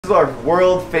is our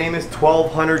world famous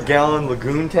 1,200 gallon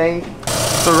lagoon tank.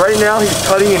 So right now he's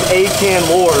cutting an 8-can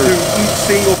lure to each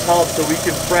single pump so we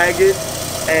can frag it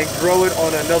and grow it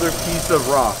on another piece of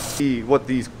rock. See what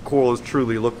these corals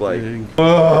truly look like.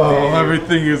 Oh,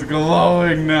 everything is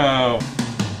glowing now.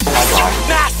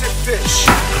 Massive fish!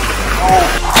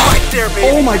 Oh, right there,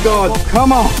 baby! Oh my god,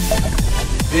 come on!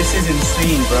 This is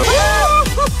insane, bro.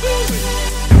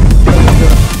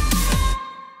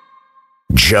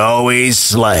 Joey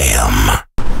Slam.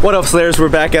 What up, Slayers? We're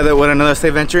back at it with another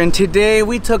Slay Venture, and today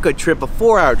we took a trip, a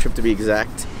 4-hour trip to be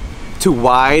exact, to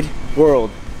Wide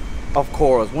World of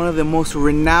Corals, one of the most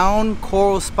renowned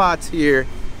coral spots here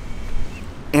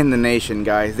in the nation,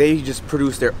 guys. They just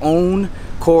produce their own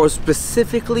corals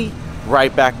specifically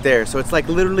right back there. So it's like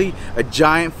literally a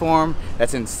giant farm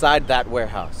that's inside that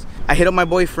warehouse. I hit up my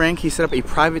boy Frank. He set up a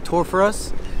private tour for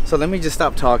us. So let me just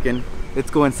stop talking. Let's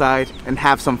go inside and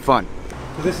have some fun.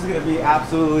 So this is gonna be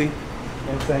absolutely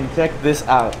insane. Check this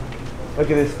out. Look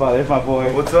at this spot. There's my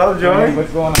boy. What's up, Joey? Hey,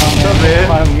 what's going on, What's man? up, man?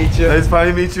 Nice to meet you. Nice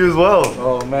to meet you as well.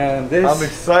 Oh man, this I'm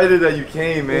excited that you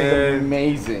came, man. is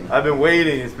amazing. I've been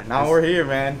waiting. Now we're here,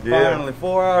 man. Yeah. Finally,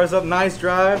 4 hours up, nice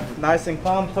drive, nice and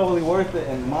calm, totally worth it.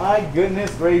 And my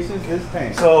goodness gracious, this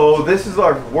tank. So this is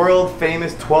our world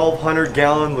famous 1,200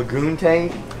 gallon lagoon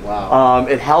tank. Wow.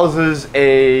 It houses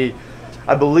a,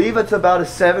 I believe it's about a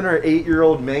 7 or 8 year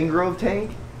old mangrove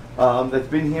tank that's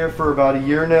been here for about a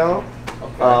year now.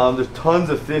 Okay. There's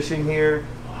tons of fish in here,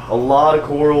 a lot of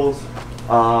corals,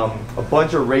 a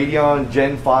bunch of Radion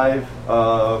Gen 5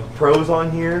 Pros on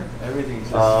here. Everything's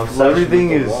So everything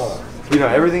is, you know,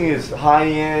 everything is high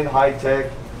end, high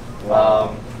tech.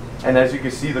 Wow. And as you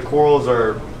can see, the corals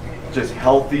are just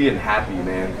healthy and happy,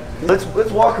 man. Let's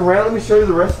walk around. Let me show you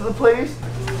the rest of the place.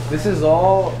 This is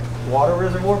all water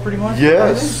reservoir, pretty much?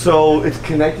 Yes, so it's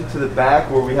connected to the back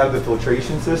where we have the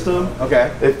filtration system.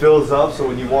 Okay. It fills up, so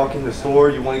when you walk in the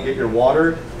store, you want to get your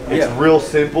water. It's Yeah. real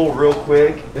simple, real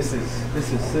quick. This is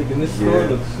sick, and this store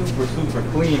looks super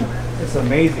clean. It's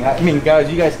amazing. I mean, guys,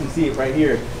 you guys can see it right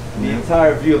here. The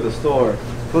entire view of the store,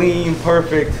 clean,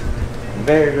 perfect,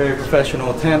 very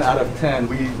professional. 10 out of 10.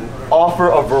 We offer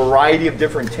a variety of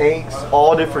different tanks,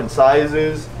 all different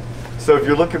sizes. So if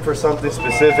you're looking for something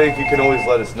specific, you can always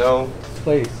let us know.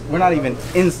 Place. We're not even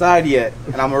inside yet,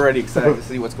 and I'm already excited to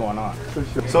see what's going on.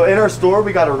 So in our store,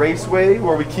 we got a raceway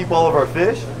where we keep all of our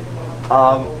fish,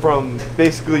 from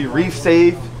basically reef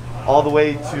safe all the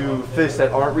way to fish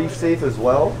that aren't reef safe as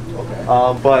well. Okay.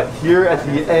 But here at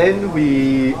the end,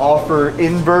 we offer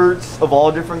inverts of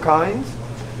all different kinds.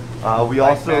 We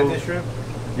also, mantis shrimp?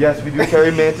 yes, we do carry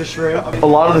mantis shrimp. A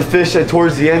lot of the fish at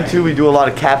towards the end too, we do a lot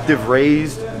of captive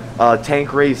raised,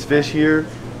 tank raised fish here.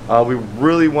 We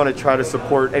really want to try to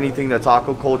support anything that's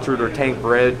aquacultured or tank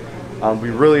bred. We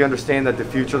really understand that the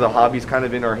future of the hobby is kind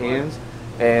of in our hands,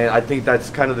 and I think that's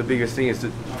kind of the biggest thing, is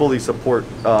to fully support,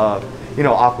 you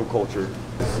know, aquaculture.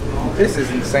 This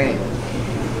is insane.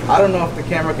 I don't know if the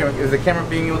camera is the camera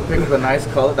being able to pick up the nice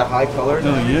color, the high colors.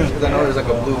 Oh yeah. Because I know there's like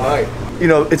a blue light. You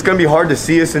know, it's going to be hard to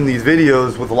see us in these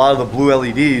videos with a lot of the blue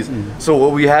LEDs. So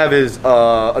what we have is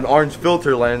an orange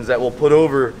filter lens that we'll put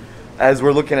over as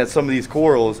we're looking at some of these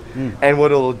corals. And what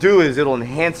it'll do is it'll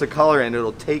enhance the color and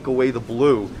it'll take away the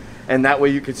blue. And that way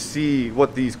you can see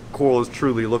what these corals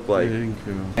truly look like. Thank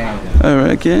you.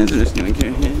 Alright, kids, I'm just gonna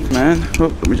get here, man. Oh,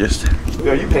 let me just.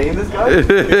 Are you paying this guy?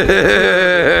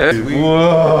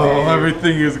 Whoa,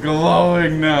 everything is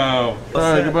glowing now.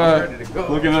 Alright, goodbye.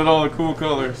 Looking at all the cool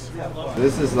colors.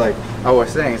 This is like, I was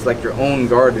saying, it's like your own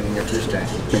garden in your fish tank.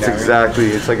 It's exactly,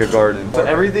 it's like a garden. So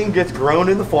everything gets grown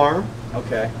in the farm.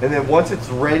 Okay. And then once it's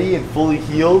ready and fully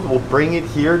healed, we'll bring it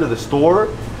here to the store.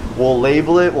 We'll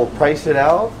label it, we'll price it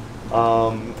out.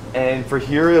 And for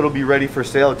here, it'll be ready for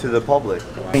sale to the public.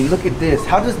 I mean, look at this.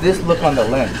 How does this look on the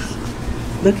lens?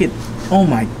 Look at, oh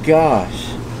my gosh.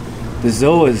 The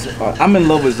zoas, I'm in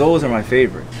love with zoas, are my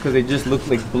favorite. Because they just look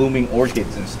like blooming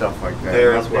orchids and stuff like that.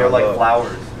 They're That's what I like love.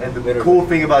 flowers. And the cool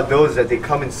thing about those is that they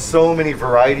come in so many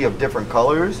variety of different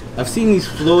colors. I've seen these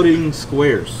floating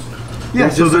squares. Yeah,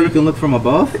 so you can look from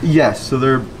above? Yes, so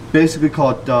they're basically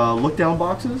called look down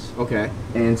boxes. Okay.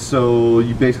 And so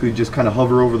you basically just kind of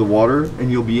hover over the water and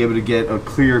you'll be able to get a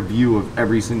clear view of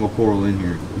every single coral in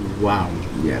here. Wow.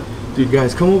 Yeah. Dude,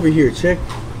 guys, come over here. Check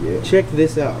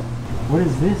this out. What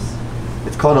is this?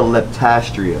 It's called a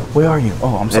leptastria. Where are you?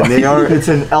 Oh, I'm sorry. And they are, it's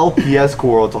an LPS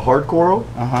coral. It's a hard coral.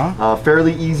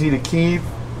 Fairly easy to keep.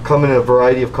 Come in a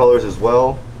variety of colors as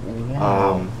well.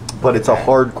 Wow. But it's a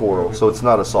hard coral, so it's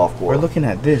not a soft coral. We're looking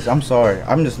at this. I'm sorry.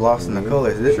 I'm just lost in the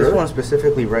colors. This one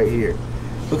specifically right here.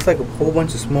 Looks like a whole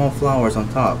bunch of small flowers on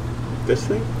top. This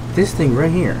thing? This thing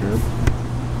right here.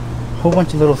 whole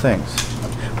bunch of little things.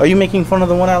 Are you making fun of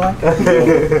the one I like?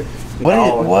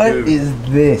 What is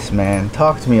this, man?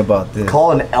 Talk to me about this.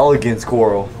 Call an elegance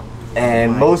coral.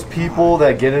 And most people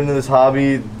that get into this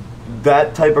hobby,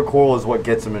 that type of coral is what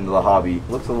gets them into the hobby.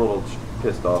 Looks a little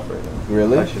pissed off right now.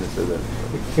 Really? I shouldn't have said that.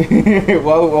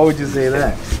 why would you say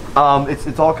that?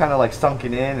 It's all kind of like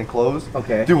sunken in and closed.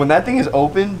 Okay. Dude, when that thing is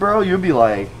open, bro, you'll be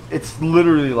like, it's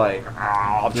literally like,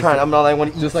 I'm not like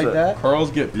want to eat just like that.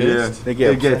 Corals get pissed.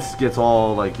 Yeah, it gets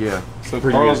all like So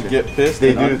corals get pissed.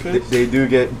 They do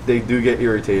get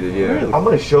irritated. Yeah. Really? I'm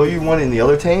gonna show you one in the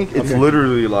other tank. It's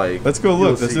literally like. Let's go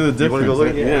look. Let's see the difference. You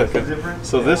wanna go look? Yeah.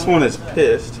 So this one is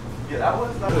pissed. Yeah, that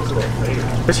one's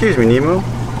not. Excuse me, Nemo.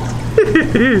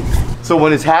 So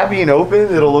when it's happy and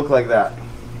open, it'll look like that.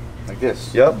 Like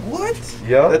this. Yep. What?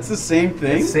 Yep. That's the same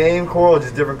thing? The same coral,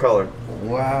 just different color.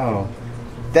 Wow.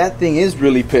 That thing is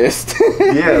really pissed.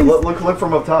 Yeah, look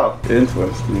from up top.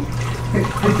 Interesting.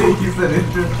 You said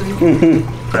interesting.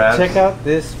 Check out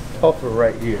this puffer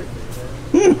right here.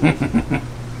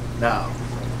 Now,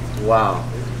 wow.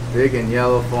 Big and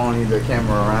yellow, following the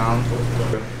camera around.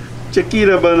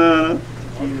 Chiquita banana.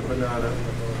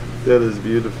 That is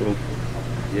beautiful.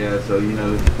 Yeah, so you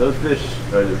know, those fish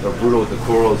are brutal with the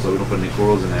corals, so we don't put any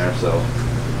corals in there, so.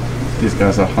 These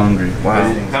guys are hungry. Wow.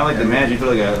 Kind of like the man, you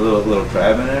feel like a little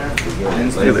crab in there.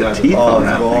 And look at the teeth on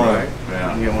that thing. Right?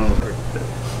 Yeah. You get one of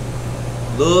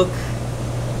those. Look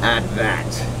at that.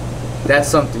 That's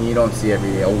something you don't see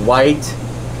every day. A white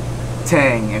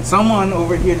tang. And someone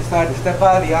over here decided to step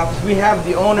out of the office. We have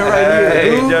the owner right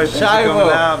here. Joe, thanks for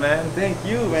coming out, man. Thank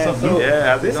you, man. So, yeah,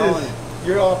 how's it going? This is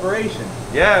your operation.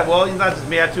 Yeah, well, it's not just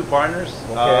me. I have two partners.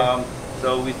 Okay.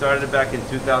 So we started it back in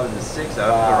 2006 out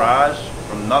of the garage,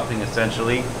 from nothing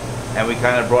essentially, and we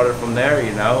kind of brought it from there.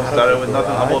 You know, started with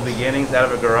nothing, humble beginnings, out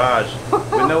of a garage,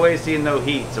 with no AC and no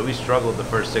heat. So we struggled the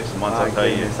first 6 months. I'll tell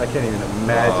you. I can't even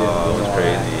imagine. Oh, it was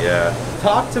crazy. Yeah.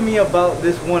 Talk to me about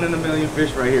this one in a million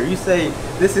fish right here. You say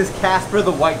this is Casper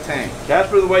the White Tang.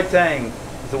 Casper the White Tang.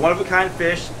 It's a one-of-a-kind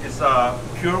fish. It's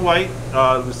pure white,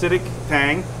 acidic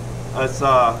tang. It's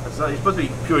supposed to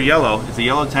be pure yellow. It's a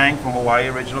yellow tang from Hawaii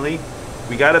originally.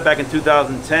 We got it back in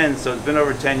 2010, so it's been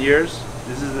over 10 years.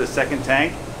 This is the second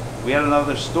tank. We had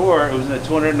another store. It was in a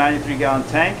 293-gallon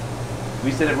tank.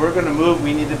 We said if we're going to move,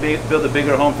 we need to build a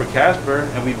bigger home for Casper,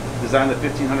 and we designed a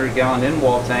 1,500-gallon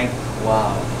in-wall tank.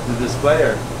 Wow. To display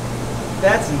her.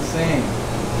 That's insane.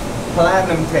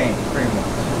 Platinum tank, pretty much.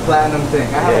 Platinum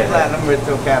tank. I have a platinum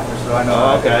red-tail Casper, so I know.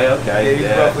 Oh, okay. Yeah, he's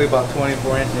roughly about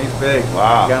 24 inches. He's big.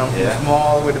 Wow. Got him from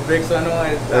small with the big, so I know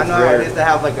how it is to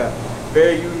have like a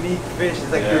very unique fish.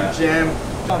 It's like your gem.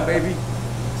 Come on, baby.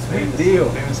 Sweet deal.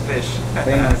 Famous fish.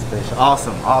 Famous fish.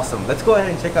 Awesome, awesome. Let's go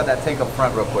ahead and check out that tank up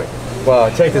front real quick. Wow,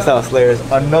 check this out, Slayers.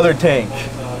 Another tank.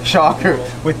 Shocker.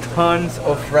 With tons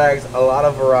of frags, a lot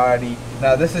of variety.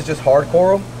 Now, this is just hard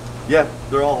coral? Yeah,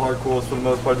 they're all hard corals for the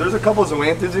most part. There's a couple of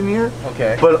zoanthids in here.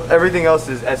 Okay. But everything else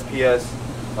is SPS,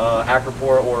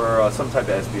 acropore, or some type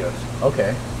of SPS.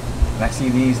 Okay. And I see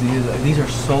these are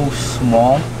so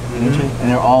small, and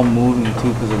they're all moving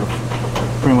too because of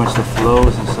pretty much the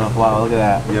flows and stuff. Wow, look at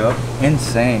that. Yep.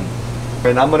 Insane.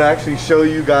 And I'm gonna actually show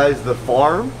you guys the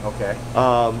farm. Okay.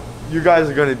 You guys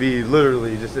are gonna be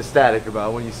literally just ecstatic about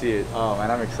it when you see it. Oh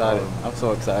man, I'm excited. I'm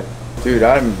so excited. Dude,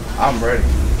 I'm ready.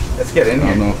 Let's get in here.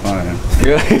 I don't know if I am.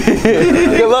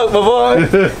 Good luck, my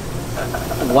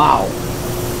boy. Wow.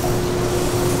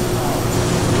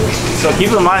 So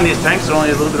keep in mind, these tanks are only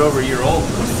a little bit over a year old.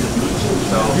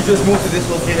 So You just moved to this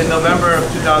location in November of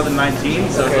 2019,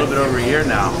 so it's a little bit over a year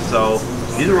now. So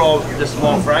these are all just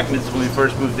small fragments when we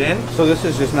first moved in. So this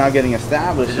is just now getting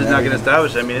established. It's just not getting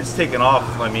established. I mean, it's taken off,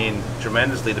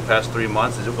 tremendously the past 3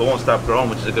 months. It won't stop growing,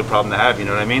 which is a good problem to have, you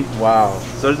know what I mean? Wow.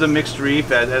 So there's a mixed reef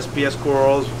that has SPS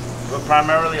corals, but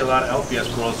primarily a lot of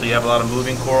LPS corals. So you have a lot of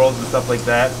moving corals and stuff like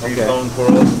that, free-flowing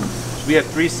corals. We have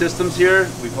 3 systems here.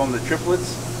 We call them the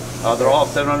triplets. They're all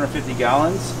 750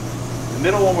 gallons. The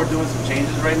middle one, we're doing some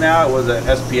changes right now. It was an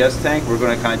SPS tank. We're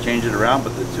going to kind of change it around,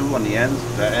 but the 2 on the end,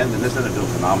 that end and this end are doing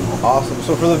phenomenal. Awesome.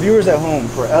 So for the viewers at home,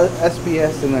 for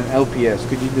SPS and then LPS,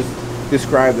 could you just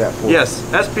describe that for us? Yes,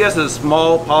 SPS is a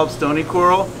small polyp stony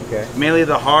coral. Okay. Mainly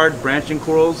the hard branching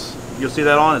corals. You'll see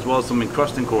that on, as well as some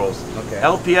encrusting corals. Okay.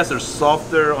 LPS are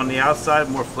softer on the outside,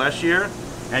 more fleshier,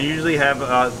 and usually they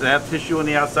have tissue on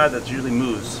the outside that's usually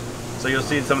mousse. So you'll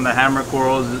see some of the hammer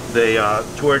corals, the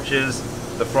torches,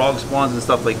 the frog spawns and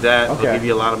stuff like that. Okay. They'll give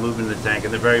you a lot of movement in the tank,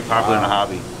 and they're very popular in the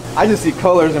hobby. I just see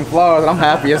colors and flowers, and I'm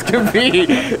happy as can be.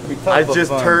 I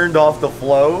just turned off the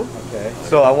flow. Okay.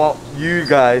 So I want you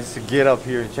guys to get up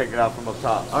here and check it out from up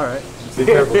top. All right. Be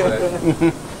careful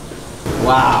today.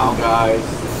 Wow, guys.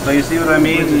 So you see what I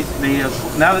mean?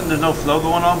 Now that there's no flow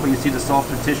going on, but you see the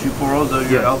softer tissue corals, those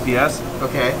are your LPS.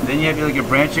 Okay. Then you have your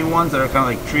branching ones that are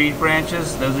kind of like tree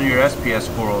branches. Those are your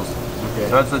SPS corals. Okay.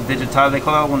 So that's a digitized. They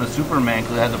call that one the Superman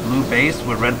because it has a blue base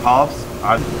with red polyps.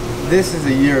 This is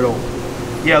a year old.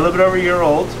 Yeah, a little bit over a year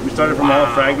old. We started from all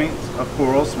fragments of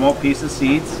corals, small pieces,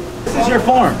 seeds. This is your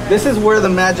farm. This is where the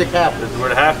magic happens. This is where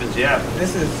it happens, yeah.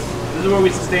 This is where we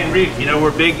sustain reef. You know,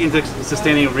 we're big into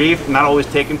sustaining reef, not always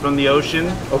taken from the ocean.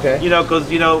 okay. You know,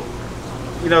 because you know,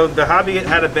 the hobby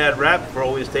had a bad rap for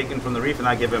always taking from the reef and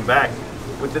not giving back.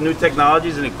 With the new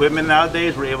technologies and equipment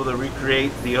nowadays, we're able to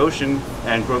recreate the ocean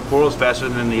and grow corals faster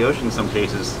than the ocean in some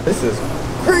cases. This is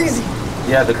crazy.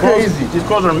 Yeah, the corals, Crazy. these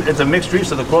corals are, it's a mixed reef,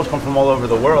 so the corals come from all over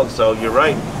the world. So you're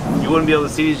right, you wouldn't be able to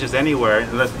see these just anywhere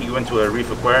unless you went to a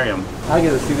reef aquarium. I get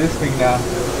to see this thing now.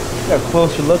 Get a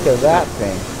closer look at that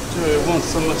thing. Sure, I want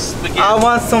some spaghetti. I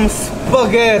want some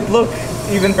spaghetti. Look,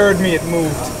 even heard me, it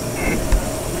moved.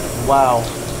 Wow.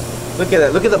 Look at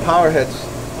that. Look at the power heads.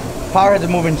 Power heads are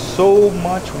moving so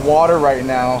much water right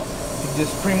now to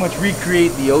just pretty much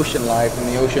recreate the ocean life and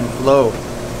the ocean flow.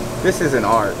 This is an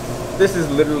art. This is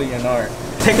literally an art.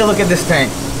 Take a look at this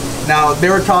tank. Now, they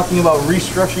were talking about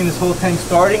restructuring this whole tank,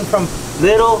 starting from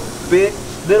little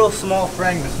small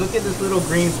fragments. Look at this little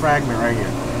green fragment right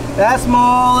here. That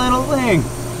small little thing.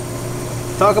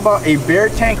 Talk about a bare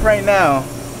tank right now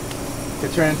to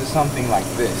turn into something like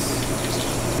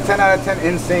this. 10 out of 10,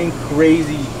 insane,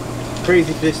 crazy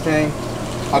fish tank.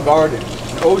 A garden.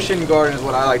 An ocean garden is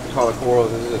what I like to call the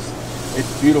corals.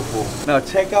 It's beautiful. Now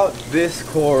check out this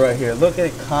coral right here. Look at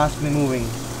it constantly moving.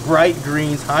 Bright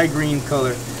greens, high green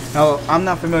color. Now, I'm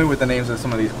not familiar with the names of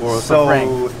some of these corals. So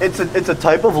Frank. it's a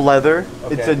type of leather.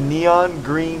 Okay. It's a neon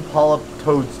green polyp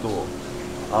toadstool.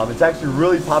 It's actually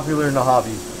really popular in the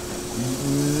hobby.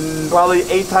 Probably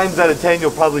 8 times out of 10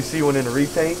 you'll probably see one in a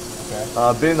reef tank.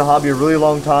 Okay. Been in the hobby a really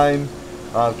long time.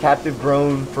 Captive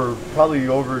grown for probably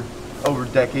over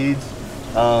decades.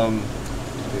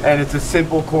 And it's a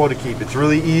simple coral to keep. It's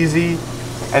really easy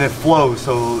and it flows,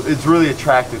 so it's really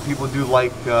attractive. People do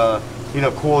like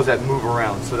corals that move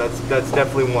around, so that's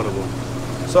definitely one of them.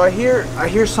 So I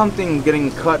hear something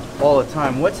getting cut all the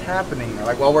time. What's happening?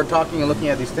 Like while we're talking and looking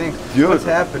at these things, what's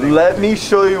happening? Let me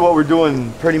show you what we're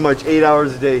doing pretty much 8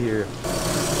 hours a day here.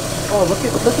 Oh, look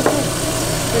at this.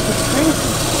 This is crazy.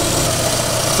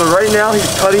 So right now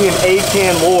he's cutting an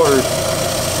A-can lure,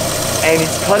 and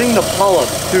he's cutting the polyp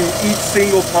through each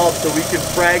single polyp so we can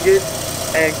frag it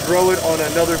and grow it on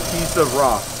another piece of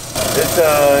rock. It's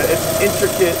an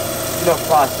intricate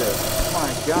process. Oh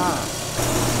my God.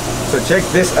 So check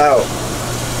this out.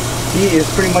 He is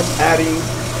pretty much adding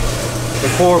the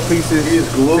coral pieces. He is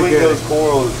gluing together. those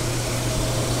corals.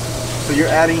 So you're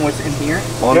adding what's in here?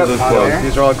 Onto those on corals. there?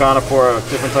 These are all gonophora,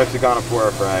 different types of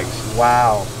gonophora frags,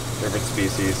 Wow. different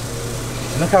species.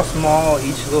 Look how small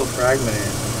each little fragment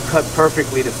is. Cut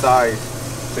perfectly to size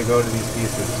to go to these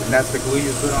pieces. And that's the glue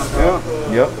you put on top?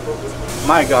 Yep.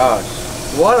 My gosh.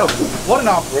 What an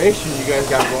operation you guys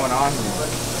got going on here.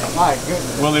 My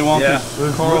goodness. Willy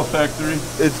Wonka's coral factory.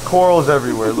 It's corals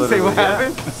everywhere, literally. Say what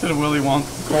happened? I said Willy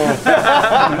Wonka's coral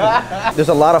factory. There's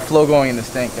a lot of flow going in this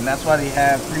tank, and that's why they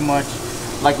have pretty much,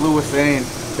 like Lou was saying,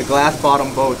 the glass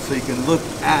bottom boat, so you can look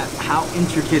at how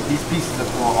intricate these pieces of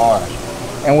coral are.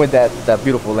 And with that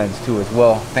beautiful lens too as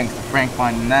well, thanks to Frank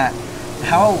finding that.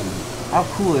 How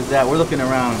cool is that? We're looking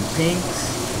around pinks,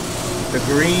 the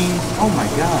green, oh my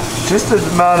gosh. Just the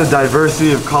amount of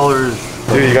diversity of colors.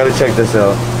 Dude, you gotta check this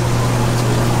out.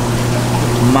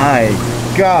 My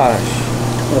gosh.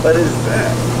 What is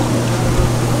that?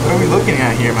 What are we looking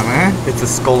at here, my man? It's a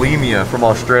scolemia from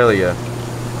Australia.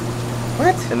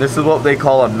 What? And this is what they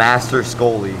call a master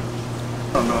scolie.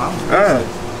 Oh no,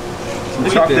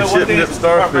 Some chocolate chip nip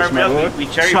starfish, my boy. We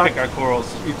cherry pick our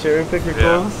corals. You cherry pick your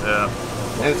corals? Yeah.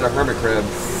 And it's a hermit crab.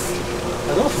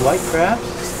 Are those white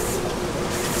crabs?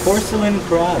 Porcelain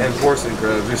crabs. And porcelain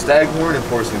crabs. There's staghorn and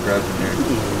porcelain crabs in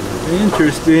here.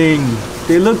 Interesting.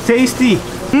 They look tasty.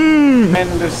 Mmm.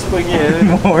 And the spaghetti.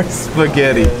 More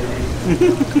spaghetti.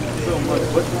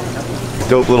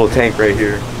 Dope little tank right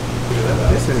here.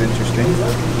 This is interesting.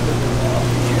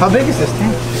 How big is this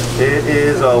tank? It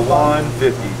is a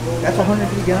 150. That's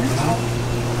 150 gallons?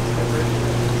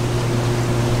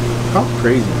 How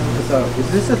crazy.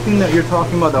 Is this the thing that you're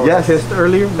talking about that was kissed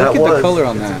earlier? Look at the color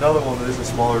on It's that. another one, but it's a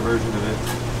smaller version of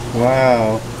it.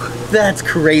 Wow. That's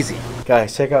crazy.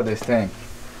 Guys, check out this tank.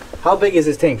 How big is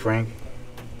this tank, Frank?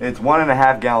 It's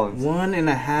 1.5 gallons.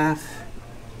 1.5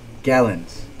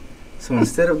 gallons. So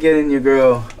instead of getting your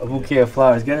girl a bouquet of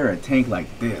flowers, get her a tank like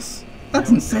this. That's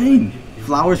insane.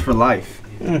 Flowers for life.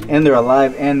 And they're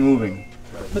alive and moving.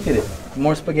 Look at it.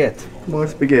 More spaghetti. More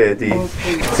spaghetti.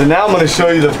 So now I'm going to show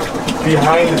you the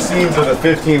behind the scenes of a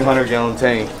 1,500 gallon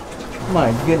tank.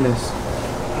 My goodness.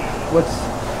 What's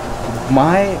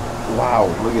my, wow.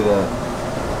 Look at that.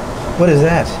 What is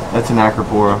that? That's an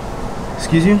acropora.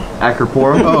 Excuse you?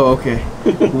 Acropora? Oh, okay.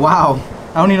 Wow.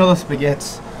 I don't even know the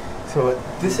spaghettis. So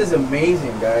this is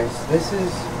amazing, guys. This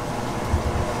is,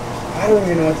 I don't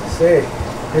even know what to say.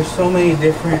 There's so many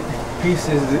different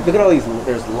pieces. Look at all these.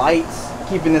 There's lights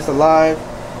keeping this alive.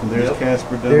 There's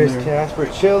Casper down there. There's Casper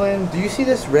chilling. Do you see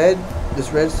this red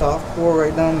soft core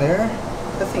right down there?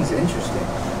 That thing's interesting.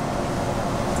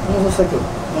 It almost looks like a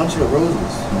bunch of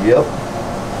roses. Yep.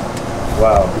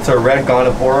 Wow. It's a red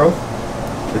gonopora.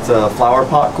 It's a flower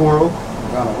pot coral.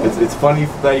 It's funny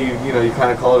that you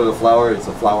kind of call it a flower. It's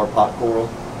a flower pot coral.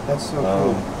 That's so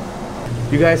cool.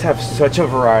 You guys have such a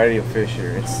variety of fish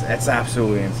here. It's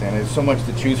absolutely insane. There's so much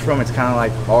to choose from. It's kind of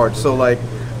like hard. So like,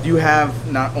 do you have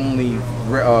not only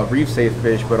reef safe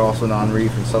fish but also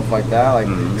non-reef and stuff like that? Like,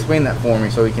 explain that for me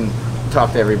so we can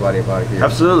talk to everybody about it here.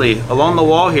 Absolutely. Along the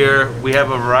wall here, we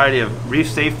have a variety of reef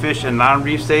safe fish and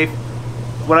non-reef safe.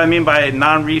 What I mean by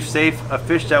non-reef safe, a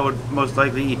fish that would most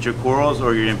likely eat your corals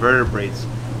or your invertebrates.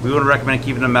 We would recommend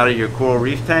keeping them out of your coral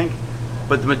reef tank.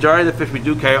 But the majority of the fish we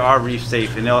do carry are reef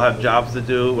safe, and they'll have jobs to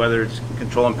do, whether it's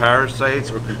controlling parasites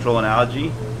or controlling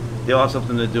algae. They'll have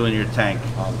something to do in your tank.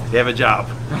 They have a job.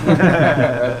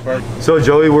 So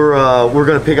Joey, we're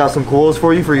gonna pick out some corals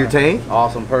for you for your tank.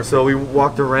 Awesome, perfect. So we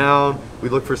walked around. We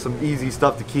looked for some easy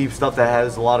stuff to keep, stuff that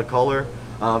has a lot of color.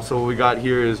 So what we got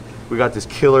here is we got this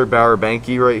killer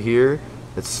Barabanki right here.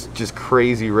 It's just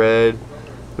crazy red.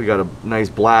 We got a nice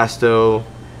Blasto.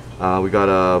 We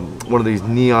got one of these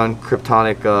neon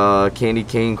kryptonic candy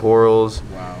cane corals.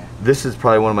 Wow. This is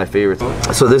probably one of my favorites.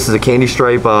 So this is a candy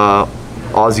stripe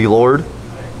Aussie Lord.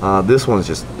 This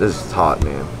is hot,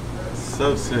 man.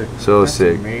 So sick. So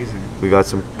sick. Amazing. We got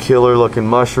some killer looking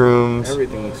mushrooms.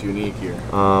 Everything looks unique here.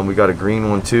 We got a green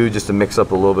one too, just to mix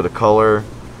up a little bit of color.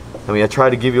 I mean, I tried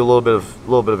to give you a little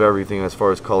bit of everything as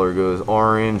far as color goes.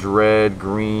 Orange, red,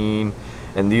 green,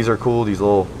 and these are cool. These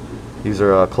are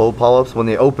clove polyps. When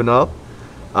they open up,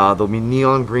 they'll be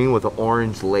neon green with an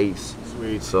orange lace.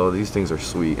 Sweet. So these things are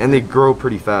sweet, and they grow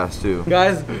pretty fast too.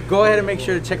 Guys, go ahead and make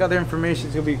sure to check out their information.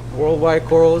 It's gonna be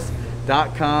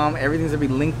worldwidecorals.com. Everything's gonna be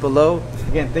linked below.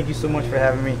 Again, thank you so much for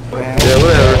having me. Yeah,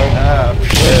 whatever.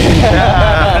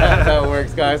 That's how it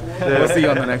works, guys. We'll see you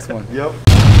on the next one. Yep.